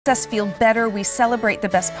Us feel better, we celebrate the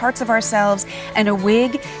best parts of ourselves, and a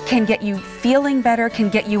wig can get you feeling better, can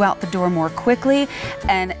get you out the door more quickly.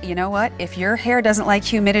 And you know what? If your hair doesn't like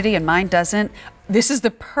humidity and mine doesn't, this is the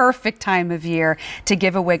perfect time of year to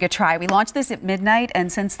give a wig a try. We launched this at midnight,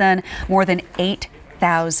 and since then, more than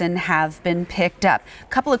 8,000 have been picked up. A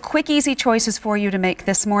couple of quick, easy choices for you to make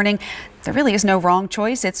this morning. There really is no wrong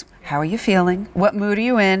choice. It's how are you feeling? What mood are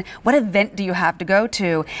you in? What event do you have to go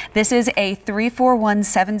to? This is a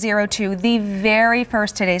 341702, the very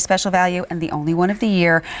first Today's Special Value and the only one of the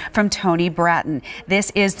year from Toni Brattin.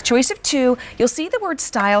 This is the choice of two. You'll see the word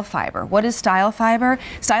Style Fiber. What is Style Fiber?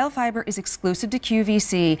 Style Fiber is exclusive to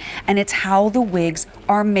QVC, and it's how the wigs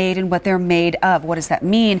are made and what they're made of. What does that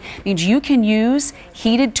mean? It means you can use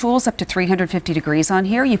heated tools up to 350 degrees on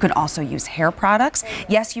here. You can also use hair products.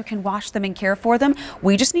 Yes, you can wash them and care for them.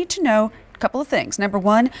 We just need to know a couple of things. Number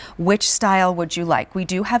one, which style would you like? We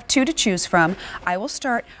do have two to choose from. I will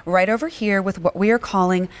start right over here with what we are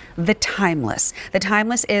calling the Timeless. The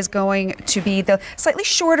Timeless is going to be the slightly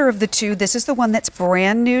shorter of the two. This is the one that's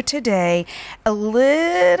brand new today. A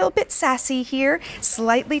little bit sassy here,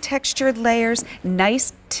 slightly textured layers,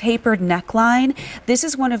 nice tapered neckline. This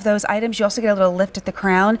is one of those items. You also get a little lift at the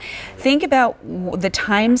crown. Think about the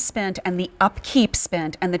time spent and the upkeep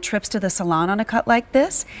spent and the trips to the salon on a cut like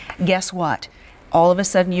this. Guess what? All of a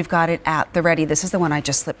sudden, you've got it at the ready. This is the one I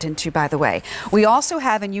just slipped into, by the way. We also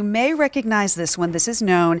have, and you may recognize this one, this is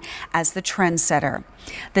known as the Trendsetter.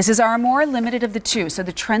 This is our more limited of the two. So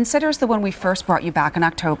the Trendsetter is the one we first brought you back in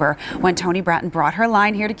October when Toni Brattin brought her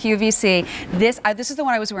line here to QVC. This is the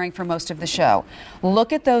one I was wearing for most of the show.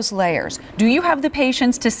 Look at those layers. Do you have the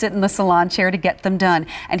patience to sit in the salon chair to get them done?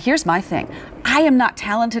 And here's my thing. I am not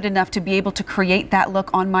talented enough to be able to create that look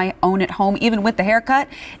on my own at home, even with the haircut.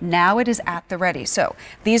 Now it is at the ready. So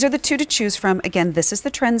these are the two to choose from. Again, this is the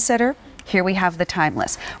Trendsetter. Here we have the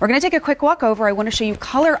Timeless. We're going to take a quick walk over. I want to show you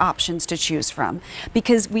color options to choose from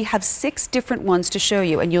because we have 6 different ones to show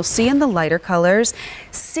you. And you'll see in the lighter colors,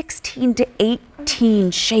 16 to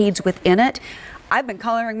 18 shades within it. I've been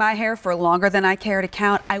coloring my hair for longer than I care to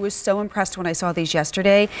count. I was so impressed when I saw these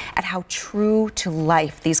yesterday at how true to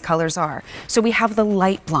life these colors are. So we have the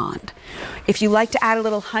light blonde. If you like to add a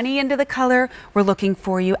little honey into the color, we're looking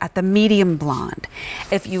for you at the medium blonde.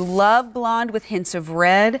 If you love blonde with hints of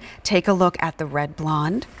red, take a look at the red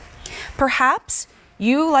blonde. Perhaps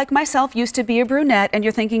you, like myself, used to be a brunette and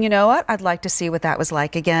you're thinking, you know what, I'd like to see what that was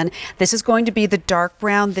like again. This is going to be the dark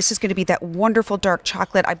brown. This is going to be that wonderful dark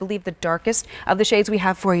chocolate, I believe the darkest of the shades we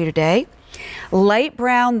have for you today. Light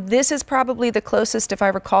brown, this is probably the closest, if I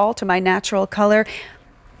recall, to my natural color.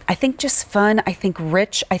 I think just fun, I think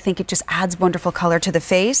rich, I think it just adds wonderful color to the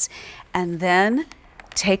face. And then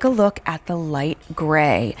take a look at the light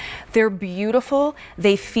gray. They're beautiful,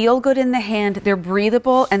 they feel good in the hand, they're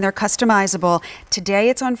breathable, and they're customizable. Today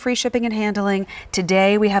it's on free shipping and handling.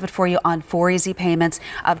 Today we have it for you on 4 easy payments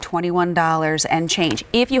of $21 and change.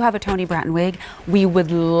 If you have a Toni Brattin wig, we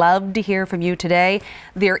would love to hear from you today.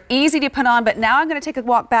 They're easy to put on, but now I'm going to take a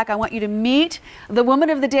walk back. I want you to meet the woman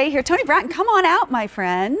of the day here. Toni Brattin, come on out, my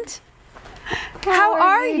friend. How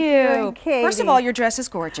are you? Katie? First of all, your dress is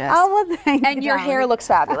gorgeous. Oh, well, thank you. And your hair looks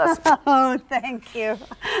fabulous. Oh, thank you.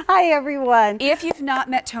 Hi, everyone. If you've not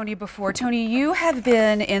met Toni before, Toni, you have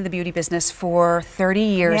been in the beauty business for 30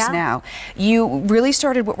 years now. You really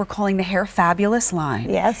started what we're calling the Hair Fabulous line.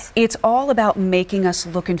 Yes. It's all about making us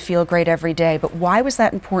look and feel great every day, but why was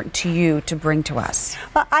that important to you to bring to us?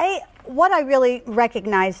 Well, what I really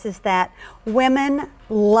recognized is that women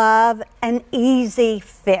love an easy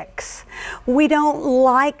fix. We don't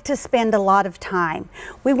like to spend a lot of time.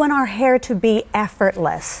 We want our hair to be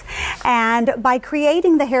effortless. And by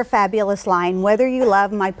creating the Hair Fabulous line, whether you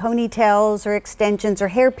love my ponytails or extensions or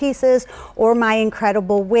hair pieces or my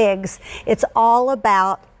incredible wigs, it's all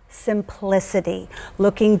about simplicity,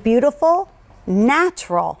 looking beautiful,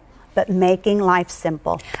 natural, but making life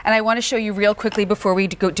simple. And I want to show you real quickly before we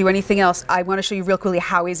do anything else, I want to show you real quickly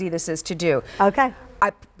how easy this is to do. Okay.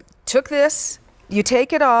 I took this, you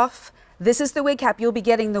take it off. This is the wig cap. You'll be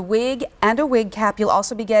getting the wig and a wig cap. You'll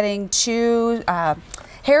also be getting 2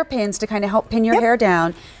 hairpins to kind of help pin your hair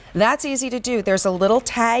down. That's easy to do. There's a little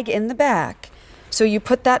tag in the back. So you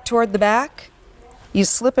put that toward the back, you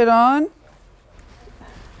slip it on,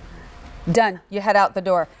 done. You head out the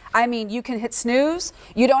door. I mean, you can hit snooze.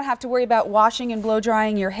 You don't have to worry about washing and blow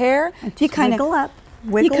drying your hair. You kind of wiggle up,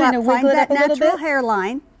 find that natural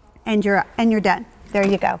hairline, and you're done. There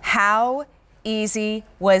you go. How easy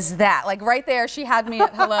was that? Like right there, she had me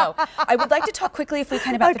at hello. I would like to talk quickly, if we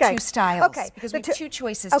can, about the two styles. Okay. Because we have two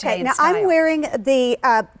choices today in now style. I'm wearing the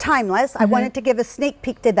Timeless. I wanted to give a sneak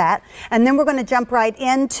peek to that. And then we're going to jump right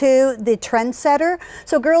into the Trendsetter.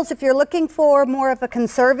 So girls, if you're looking for more of a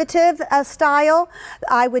conservative style,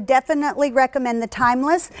 I would definitely recommend the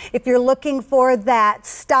Timeless. If you're looking for that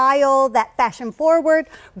style, that fashion forward,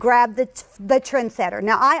 grab the Trendsetter.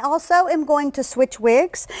 Now I also am going to switch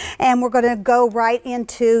wigs, and we're going to go right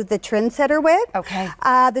into the Trendsetter wig. Okay.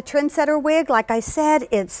 The Trendsetter wig, like I said,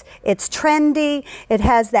 it's trendy. It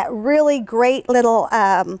has that really great little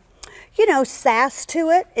you know, sass to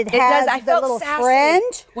it. It has does. I the felt little sassy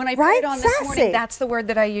fringe. when I put it on this morning. That's the word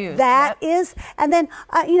that I use. That is, and then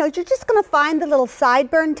you know, you're just going to find the little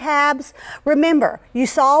sideburn tabs. Remember, you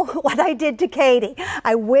saw what I did to Katie.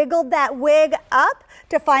 I wiggled that wig up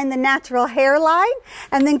to find the natural hairline,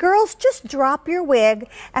 and then girls, just drop your wig,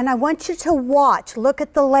 and I want you to watch. Look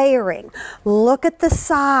at the layering. Look at the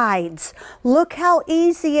sides. Look how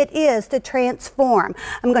easy it is to transform.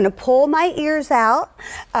 I'm going to pull my ears out,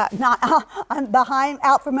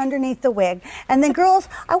 out from underneath the wig, and then girls,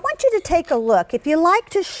 I want you to take a look. If you like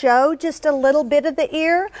to show just a little bit of the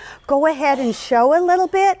ear, go ahead and show a little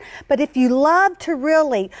bit, but if you love to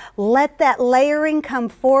really let that layering come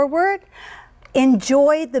forward,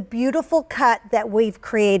 enjoy the beautiful cut that we've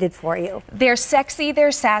created for you. They're sexy,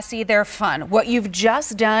 they're sassy, they're fun. What you've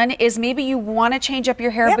just done is maybe you want to change up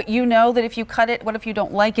your hair, but you know that if you cut it, what if you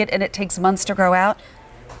don't like it and it takes months to grow out?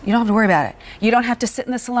 You don't have to worry about it. You don't have to sit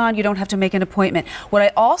in the salon. You don't have to make an appointment. What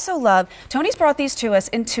I also love, Toni's brought these to us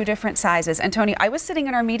in 2 different sizes. And Toni, I was sitting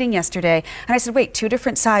in our meeting yesterday and I said, wait, 2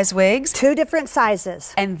 different size wigs? 2 different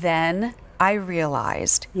sizes. And then I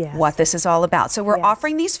realized what this is all about. So we're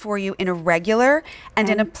offering these for you in a regular and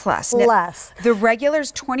in a plus. Plus. Now, the regular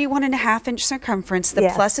is 21.5-inch circumference. The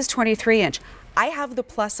plus is 23-inch. I have the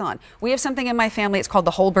plus on. We have something in my family. It's called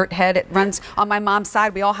the Holbert head. It runs on my mom's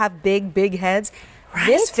side. We all have big, big heads. Right?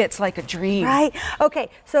 This fits like a dream. Right. Okay,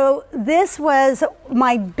 so this was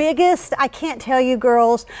my biggest, I can't tell you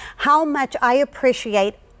girls how much I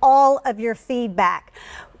appreciate all of your feedback.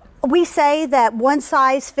 We say that one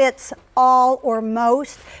size fits all or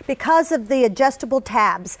most because of the adjustable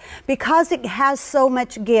tabs, because it has so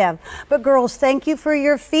much give. But girls, thank you for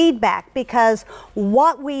your feedback, because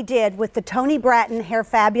what we did with the Toni Brattin Hair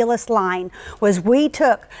Fabulous line was we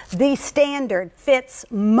took the standard fits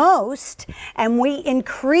most and we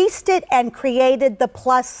increased it and created the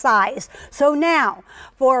plus size. So now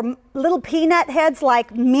for little peanut heads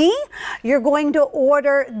like me, you're going to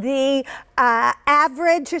order the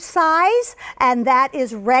average size, and that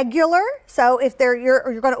is regular. So if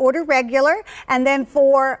you're going to order regular, and then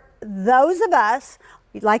for those of us,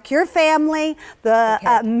 like your family,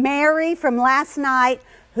 the Mary from last night,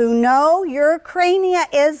 who know your crania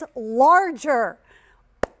is larger,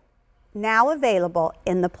 now available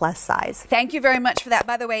in the plus size. Thank you very much for that.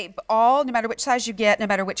 By the way, no matter which size you get, no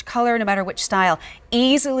matter which color, no matter which style,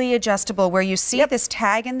 easily adjustable. Where you see this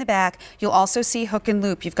tag in the back, you'll also see hook and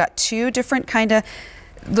loop. You've got 2 different kind of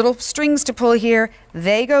little strings to pull here.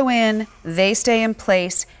 They go in, they stay in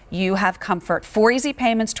place. You have comfort. 4 easy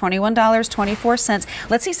payments, $21.24.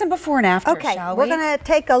 Let's see some before and after, shall we? We're going to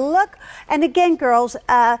take a look. And again, girls,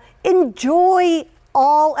 enjoy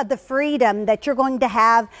all of the freedom that you're going to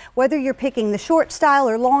have, whether you're picking the short style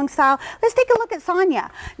or long style. Let's take a look at Sonia.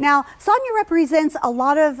 Now, Sonia represents a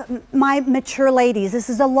lot of my mature ladies. This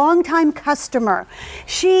is a longtime customer.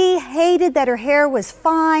 She hated that her hair was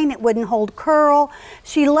fine, it wouldn't hold curl.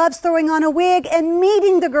 She loves throwing on a wig and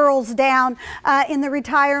meeting the girls down in the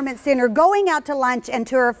retirement center, going out to lunch and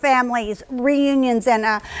to her family's reunions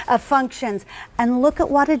and functions. And look at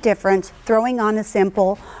what a difference throwing on a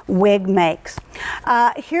simple wig makes.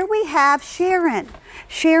 Here we have Sharon.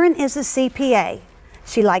 Sharon is a CPA.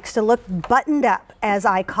 She likes to look buttoned up, as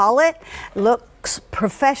I call it, looks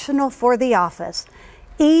professional for the office.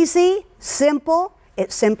 Easy, simple,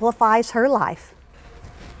 it simplifies her life.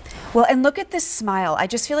 Well, and look at this smile. I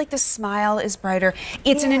just feel like the smile is brighter.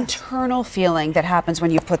 It's an internal feeling that happens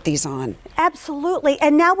when you put these on. Absolutely.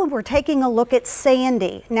 And now when we're taking a look at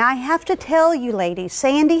Sandy, now I have to tell you ladies,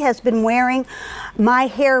 Sandy has been wearing my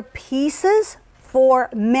hair pieces for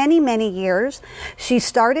many, many years. She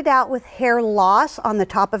started out with hair loss on the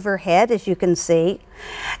top of her head, as you can see.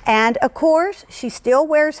 And of course, she still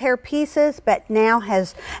wears hair pieces, but now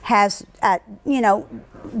has you know,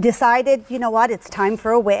 decided, you know what, it's time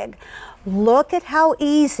for a wig. Look at how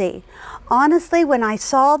easy. Honestly, when I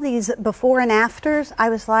saw these before and afters, I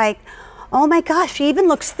was like, oh my gosh, she even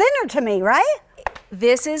looks thinner to me, right?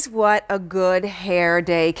 This is what a good hair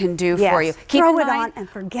day can do for you. Keep Throw in it mind, on and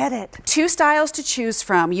forget it. 2 styles to choose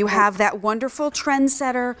from. You have that wonderful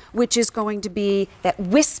trendsetter, which is going to be that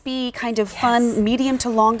wispy kind of fun medium to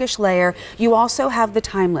longish layer. You also have the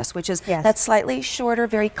timeless, which is that slightly shorter,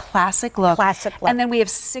 very classic look. And then we have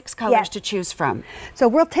 6 colors to choose from. So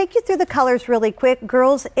we'll take you through the colors really quick.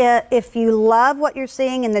 Girls, if you love what you're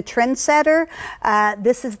seeing in the trendsetter,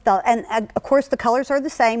 this is and of course the colors are the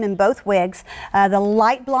same in both wigs. The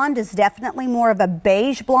light blonde is definitely more of a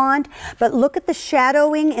beige blonde, but look at the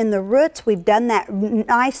shadowing in the roots. We've done that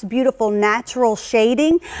nice, beautiful, natural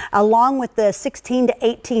shading along with the 16 to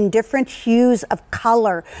 18 different hues of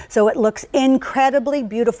color. So it looks incredibly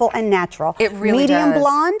beautiful and natural. It really Medium does.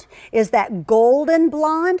 blonde is that golden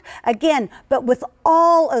blonde, again, but with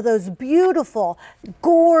all of those beautiful,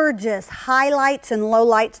 gorgeous highlights and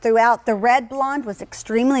lowlights throughout. The red blonde was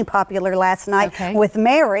extremely popular last night with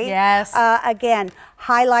Mary. Yes. Again,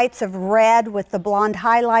 highlights of red with the blonde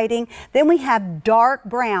highlighting. Then we have dark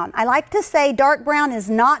brown. I like to say dark brown is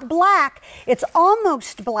not black. It's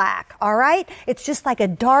almost black, all right? It's just like a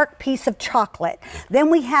dark piece of chocolate. Then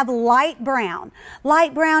we have light brown.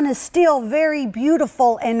 Light brown is still very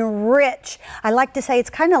beautiful and rich. I like to say it's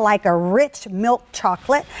kind of like a rich milk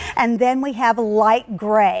chocolate. And then we have light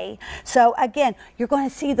gray. So again, you're going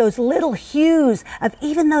to see those little hues of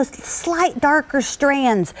even those slight darker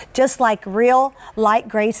strands, just like real light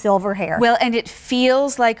gray silver hair. Well, and it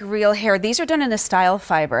feels like real hair. These are done in a style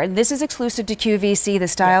fiber, and this is exclusive to QVC, the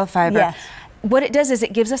style fiber. Yes. What it does is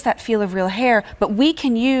it gives us that feel of real hair, but we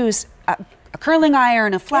can use a curling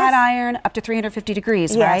iron, a flat iron, up to 350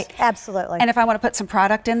 degrees, right? Yes, absolutely. And if I want to put some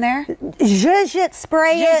product in there? Zhuzh it,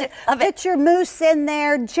 spray it, put your mousse in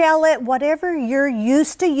there, gel it, whatever you're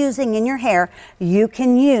used to using in your hair, you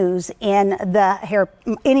can use in the hair,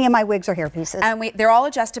 any of my wigs or hair pieces. And they're all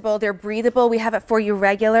adjustable, they're breathable. We have it for you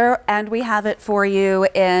regular, and we have it for you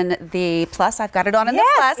in the plus. I've got it on in the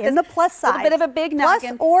plus. In the plus size. A little bit of a big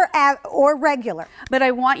noggin. Plus or regular. But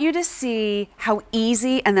I want you to see how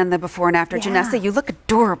easy, and then the before and after. Janessa, you look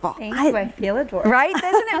adorable. Thank you. I feel adorable. Right?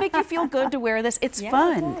 Doesn't it make you feel good to wear this? It's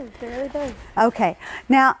fun. It does. It really does. Okay.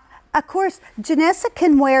 Now, of course, Janessa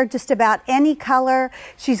can wear just about any color.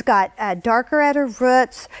 She's got darker at her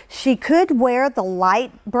roots. She could wear the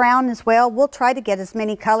light brown as well. We'll try to get as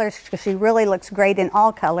many colors because she really looks great in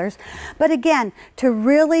all colors. But again, to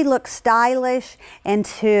really look stylish and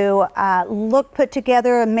to look put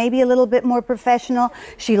together and maybe a little bit more professional,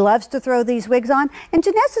 she loves to throw these wigs on. And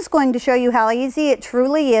Janessa's going to show you how easy it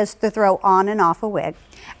truly is to throw on and off a wig.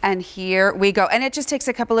 And here we go. And it just takes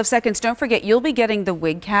a couple of seconds. Don't forget, you'll be getting the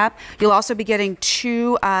wig cap. You'll also be getting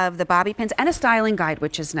 2 of the bobby pins and a styling guide,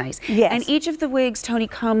 which is nice. Yes. And each of the wigs, Toni,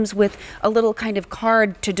 comes with a little kind of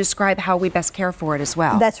card to describe how we best care for it as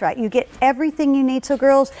well. That's right. You get everything you need. So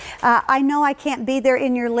girls, I know I can't be there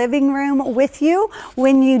in your living room with you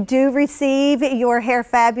when you do receive your Hair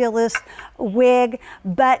Fabulous wig,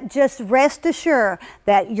 but just rest assured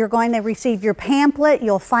that you're going to receive your pamphlet.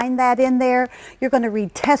 You'll find that in there. You're going to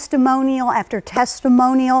read testimonial after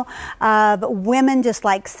testimonial of women just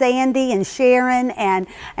like Sandy and Sharon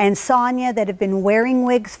and Sonia that have been wearing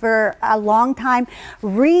wigs for a long time.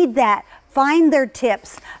 Read that. Find their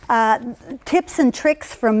tips and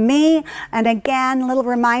tricks from me. And again, a little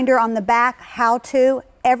reminder on the back, how to.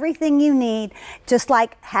 Everything you need, just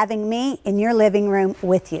like having me in your living room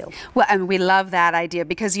with you. Well, and we love that idea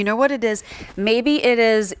because you know what it is? Maybe it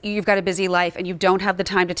is you've got a busy life and you don't have the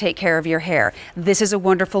time to take care of your hair. This is a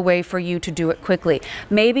wonderful way for you to do it quickly.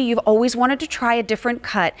 Maybe you've always wanted to try a different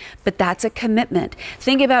cut, but that's a commitment.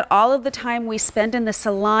 Think about all of the time we spend in the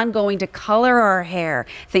salon going to color our hair.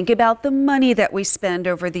 Think about the money that we spend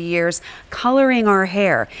over the years coloring our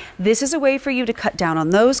hair. This is a way for you to cut down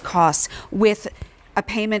on those costs with a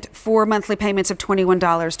payment, 4 monthly payments of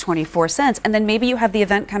 $21.24. And then maybe you have the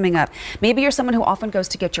event coming up. Maybe you're someone who often goes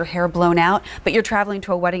to get your hair blown out, but you're traveling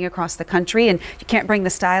to a wedding across the country and you can't bring the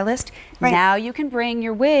stylist. Right. Now you can bring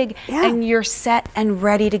your wig and you're set and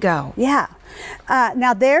ready to go. Yeah.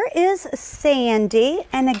 Now there is Sandy,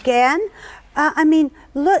 and again,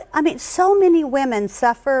 so many women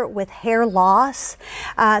suffer with hair loss,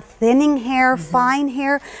 thinning hair, fine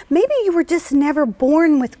hair. Maybe you were just never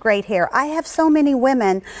born with great hair. I have so many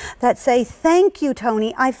women that say, thank you,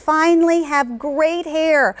 Toni. I finally have great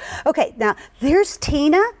hair. Okay, now there's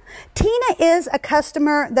Tina. Tina is a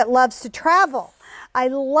customer that loves to travel. I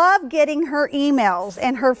love getting her emails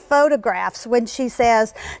and her photographs when she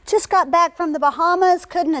says, just got back from the Bahamas,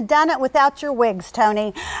 couldn't have done it without your wigs,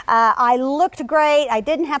 Toni. I looked great. I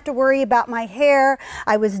didn't have to worry about my hair.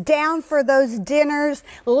 I was down for those dinners,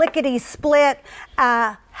 lickety split.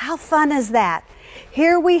 How fun is that?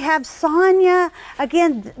 Here we have Sonia.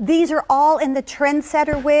 Again, these are all in the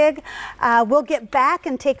Trendsetter wig. We'll get back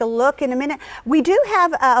and take a look in a minute. We do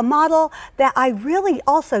have a model that I really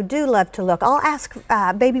also do love to look. I'll ask,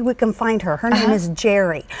 maybe we can find her. Her name is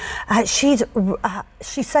Jerry. She's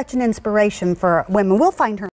such an inspiration for women. We'll find her.